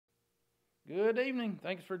Good evening.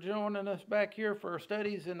 Thanks for joining us back here for our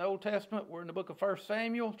studies in the Old Testament. We're in the book of 1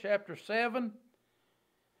 Samuel, chapter 7.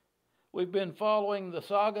 We've been following the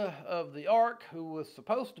saga of the ark, who was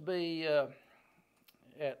supposed to be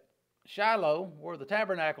at Shiloh, where the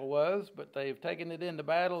tabernacle was, but they've taken it into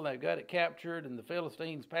battle, and they've got it captured, and the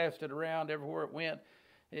Philistines passed it around everywhere it went.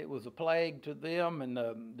 It was a plague to them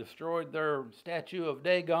and destroyed their statue of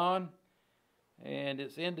Dagon, and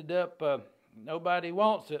it's ended up... nobody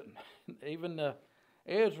wants it. Even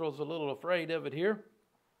Israel's a little afraid of it here.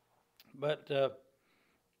 But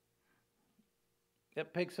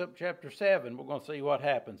that picks up chapter 7. We're going to see what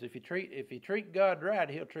happens. If you treat God right,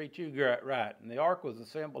 He'll treat you right. And the ark was a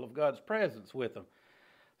symbol of God's presence with them.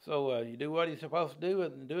 So you do what He's supposed to do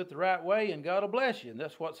and do it the right way, and God will bless you. And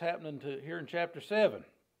that's what's happening here in chapter 7.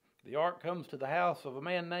 The ark comes to the house of a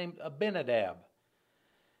man named Abinadab.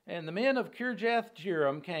 And the men of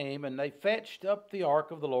Kirjath-jearim came, and they fetched up the ark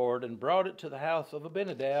of the Lord and brought it to the house of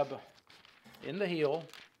Abinadab in the hill.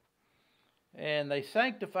 And they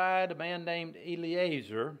sanctified a man named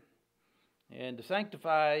Eleazar. And to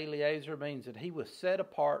sanctify Eleazar means that he was set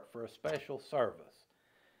apart for a special service.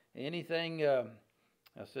 Anything, the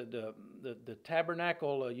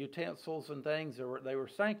tabernacle utensils and things, they were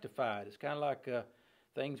sanctified. It's kind of like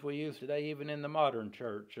things we use today, even in the modern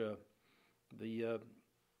church. The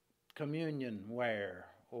communion ware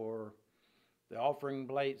or the offering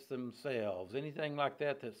plates themselves, anything like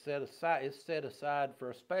that that's set aside for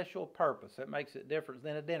a special purpose. That makes it different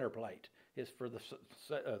than a dinner plate. It's for the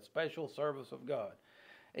special service of God.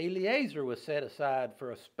 Eleazar was set aside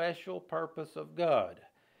for a special purpose of God.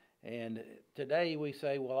 And today we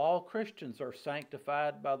say, well, all Christians are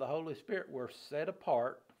sanctified by the Holy Spirit. We're set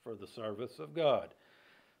apart for the service of God.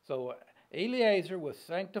 So Eleazar was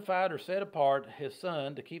sanctified or set apart, his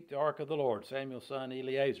son, to keep the ark of the Lord, Samuel's son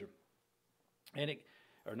Eleazar. And it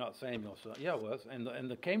was. And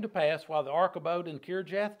it came to pass, while the ark abode in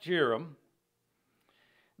Kirjath-jearim,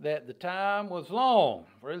 that the time was long,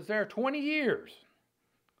 for it was there 20 years.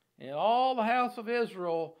 And all the house of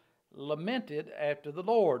Israel lamented after the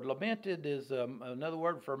Lord. Lamented is another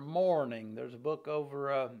word for mourning. There's a book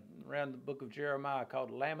over around the book of Jeremiah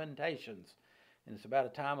called Lamentations. And it's about a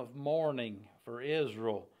time of mourning for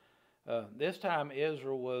Israel. This time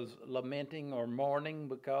Israel was lamenting or mourning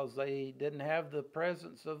because they didn't have the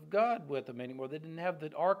presence of God with them anymore. They didn't have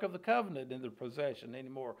the Ark of the Covenant in their possession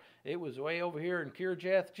anymore. It was way over here in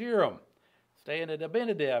Kirjath-jearim, staying at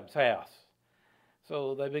Abinadab's house.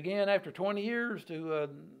 So they began after 20 years to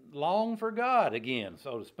long for God again,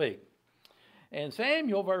 so to speak. And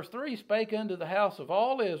Samuel, verse 3, spake unto the house of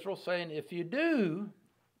all Israel, saying, If you do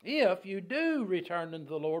return unto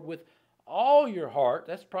the Lord with all your heart,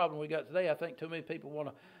 that's the problem we got today. I think too many people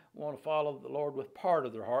want to follow the Lord with part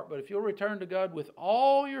of their heart. But if you'll return to God with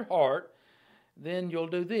all your heart, then you'll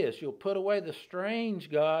do this. You'll put away the strange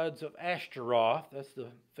gods of Ashtaroth, that's the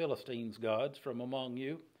Philistines' gods, from among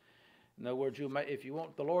you. In other words, if you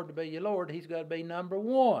want the Lord to be your Lord, He's got to be number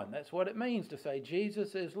one. That's what it means to say,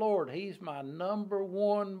 Jesus is Lord. He's my number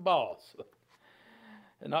one boss.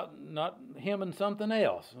 Not him and something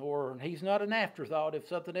else, or He's not an afterthought if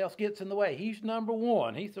something else gets in the way. He's number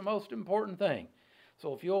one. He's the most important thing.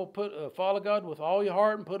 So if you'll follow God with all your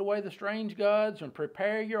heart and put away the strange gods and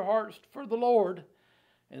prepare your hearts for the Lord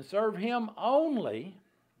and serve Him only,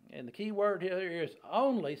 and the key word here is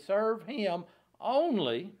only, serve Him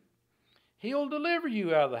only, He'll deliver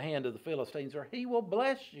you out of the hand of the Philistines, or He will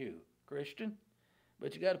bless you, Christian.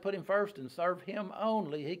 But you got to put Him first and serve Him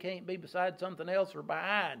only. He can't be beside something else or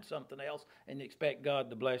behind something else and expect God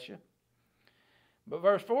to bless you. But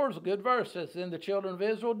verse 4 is a good verse. It says, Then the children of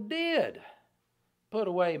Israel did put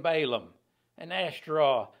away Balaam and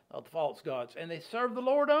Ashtaroth, the false gods, and they served the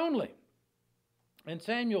Lord only. And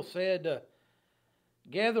Samuel said,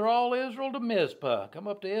 Gather all Israel to Mizpah. Come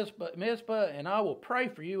up to Mizpah, and I will pray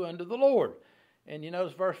for you unto the Lord. And you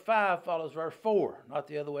notice verse 5 follows verse 4, not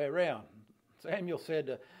the other way around. Samuel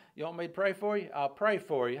said, You want me to pray for you? I'll pray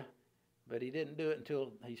for you. But he didn't do it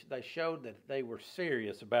until they showed that they were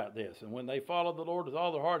serious about this. And when they followed the Lord with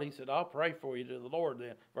all their heart, he said, I'll pray for you to the Lord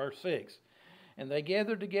then. Verse 6. And they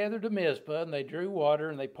gathered together to Mizpah, and they drew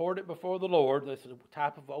water, and they poured it before the Lord. This is a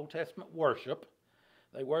type of Old Testament worship.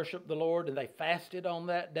 They worshiped the Lord, and they fasted on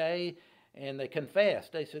that day, and they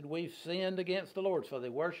confessed. They said, We've sinned against the Lord. So they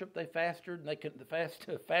worshiped, they fasted, and they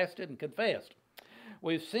fasted and confessed.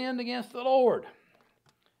 We've sinned against the Lord.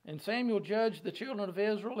 And Samuel judged the children of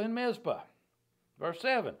Israel in Mizpah. Verse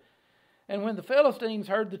 7. And when the Philistines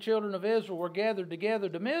heard the children of Israel were gathered together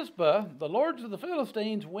to Mizpah, the lords of the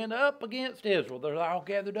Philistines went up against Israel. They're all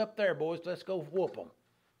gathered up there, boys. Let's go whoop them,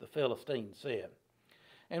 the Philistines said.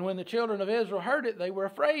 And when the children of Israel heard it, they were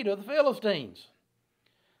afraid of the Philistines.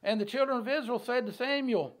 And the children of Israel said to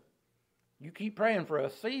Samuel, you keep praying for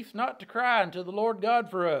us. Cease not to cry unto the Lord God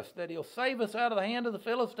for us, that he'll save us out of the hand of the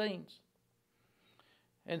Philistines.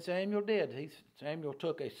 And Samuel did. Samuel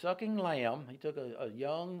took a sucking lamb. He took a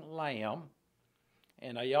young lamb,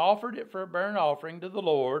 and he offered it for a burnt offering to the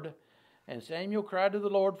Lord. And Samuel cried to the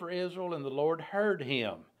Lord for Israel, and the Lord heard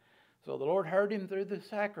him. So the Lord heard him through the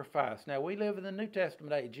sacrifice. Now, we live in the New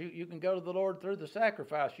Testament age. You can go to the Lord through the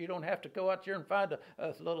sacrifice. You don't have to go out there and find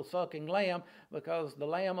a little sucking lamb, because the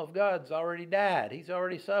Lamb of God's already died. He's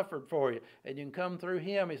already suffered for you. And you can come through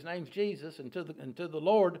him. His name's Jesus, and to the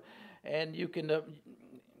Lord. And you can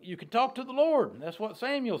talk to the Lord. That's what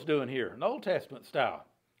Samuel's doing here, in Old Testament style,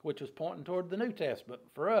 which is pointing toward the New Testament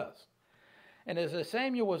for us. And as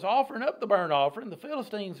Samuel was offering up the burnt offering, the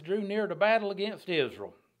Philistines drew near to battle against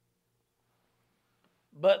Israel.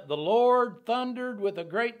 But the Lord thundered with a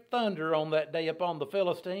great thunder on that day upon the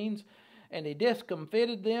Philistines, and he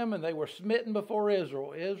discomfited them, and they were smitten before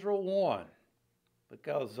Israel. Israel won,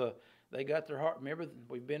 because they got their heart. Remember,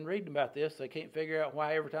 we've been reading about this. They can't figure out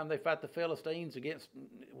why every time they fight the Philistines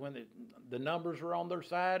when the numbers were on their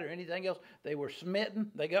side or anything else, they were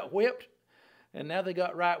smitten. They got whipped, and now they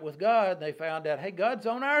got right with God. They found out, hey, God's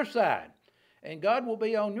on our side. And God will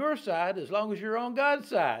be on your side as long as you're on God's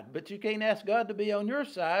side. But you can't ask God to be on your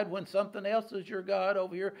side when something else is your God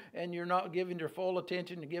over here, and you're not giving your full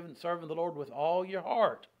attention to serving the Lord with all your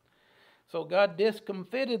heart. So God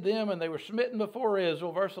discomfited them, and they were smitten before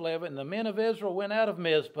Israel. Verse 11, and the men of Israel went out of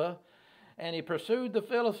Mizpah, and he pursued the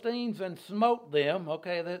Philistines and smote them.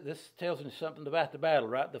 Okay, this tells me something about the battle,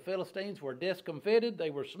 right? The Philistines were discomfited,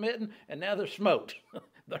 they were smitten, and now they're smote.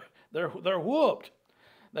 they're whooped.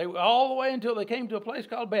 They were all the way until they came to a place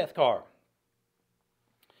called Bethkar.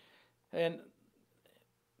 And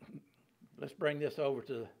let's bring this over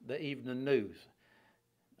to the evening news.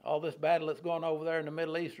 All this battle that's going over there in the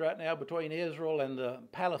Middle East right now between Israel and the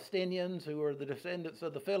Palestinians, who are the descendants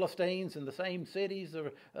of the Philistines in the same cities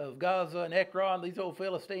of Gaza and Ekron, these old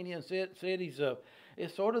Philistinian cities,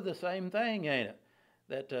 it's sort of the same thing, ain't it?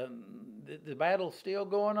 That the battle's still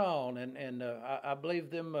going on, and I believe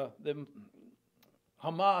them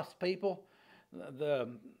Hamas people,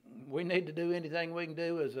 we need to do anything we can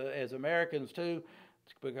do as Americans too,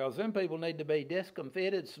 because them people need to be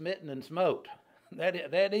discomfited, smitten, and smote.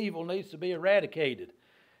 That evil needs to be eradicated,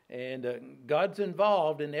 and God's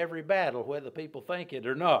involved in every battle, whether people think it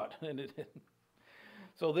or not.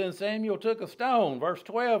 So then Samuel took a stone, verse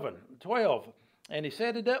 12, and he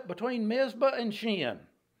set it up between Mizpah and Shin.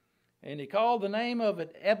 And he called the name of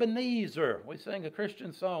it Ebenezer. We sing a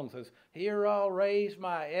Christian song that says, here I'll raise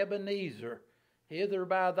my Ebenezer, hither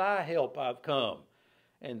by thy help I've come.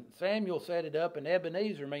 And Samuel set it up, and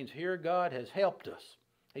Ebenezer means here God has helped us.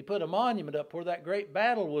 He put a monument up where that great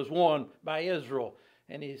battle was won by Israel.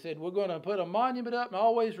 And he said, we're going to put a monument up and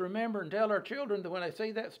always remember and tell our children that when they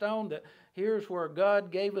see that stone, that here's where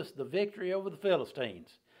God gave us the victory over the Philistines.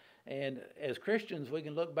 And as Christians, we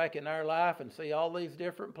can look back in our life and see all these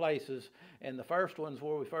different places. And the first one's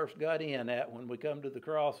where we first got in at, when we come to the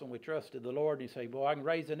cross and we trusted the Lord. And you say, boy, I can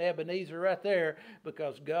raise an Ebenezer right there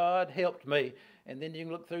because God helped me. And then you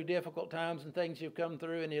can look through difficult times and things you've come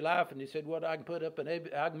through in your life. And you said, well, I can put up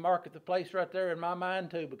I can mark the place right there in my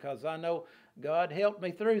mind too, because I know God helped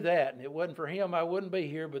me through that. And it wasn't for him, I wouldn't be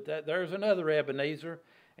here. But there's another Ebenezer.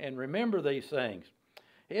 And remember these things.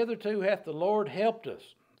 Hitherto hath the Lord helped us.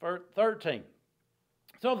 13.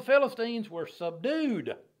 So the Philistines were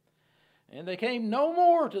subdued, and they came no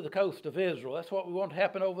more to the coast of Israel. That's what we want to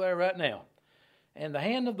happen over there right now. And the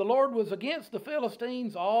hand of the Lord was against the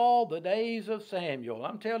Philistines all the days of Samuel.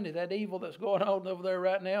 I'm telling you, that evil that's going on over there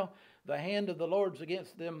right now, the hand of the Lord's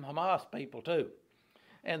against them Hamas people too.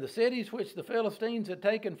 And the cities which the Philistines had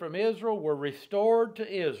taken from Israel were restored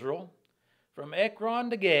to Israel. From Ekron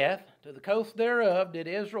to Gath, to the coast thereof, did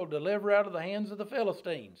Israel deliver out of the hands of the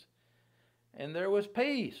Philistines. And there was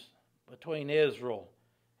peace between Israel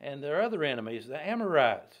and their other enemies, the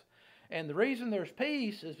Amorites. And the reason there's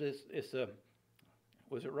peace is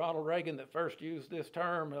was it Ronald Reagan that first used this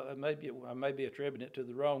term? I may be attributing it to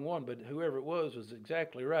the wrong one, but whoever it was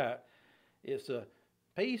exactly right.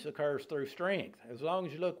 Peace occurs through strength. As long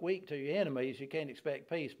as you look weak to your enemies, you can't expect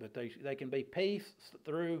peace, but they can be peace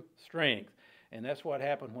through strength. And that's what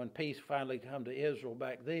happened when peace finally came to Israel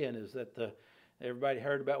back then, is that everybody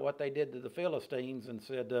heard about what they did to the Philistines and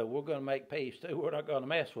said, we're going to make peace too. We're not going to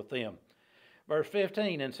mess with them. Verse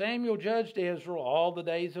 15, and Samuel judged Israel all the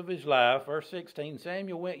days of his life. Verse 16,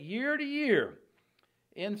 Samuel went year to year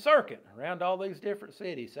in circuit around all these different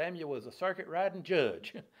cities. Samuel was a circuit riding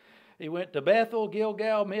judge. He went to Bethel,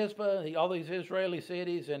 Gilgal, Mizpah, all these Israeli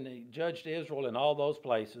cities, and he judged Israel in all those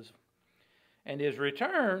places. And his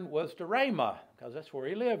return was to Ramah, because that's where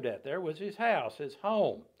he lived at. There was his house, his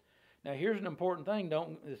home. Now here's an important thing.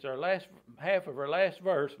 It's our last half of our last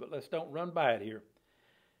verse, but let's don't run by it here.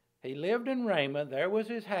 He lived in Ramah. There was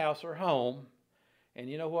his house or home. And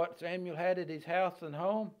you know what Samuel had at his house and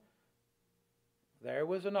home? There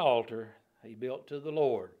was an altar he built to the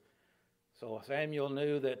Lord. So Samuel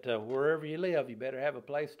knew that wherever you live, you better have a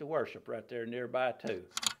place to worship right there nearby too.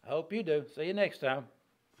 I hope you do. See you next time.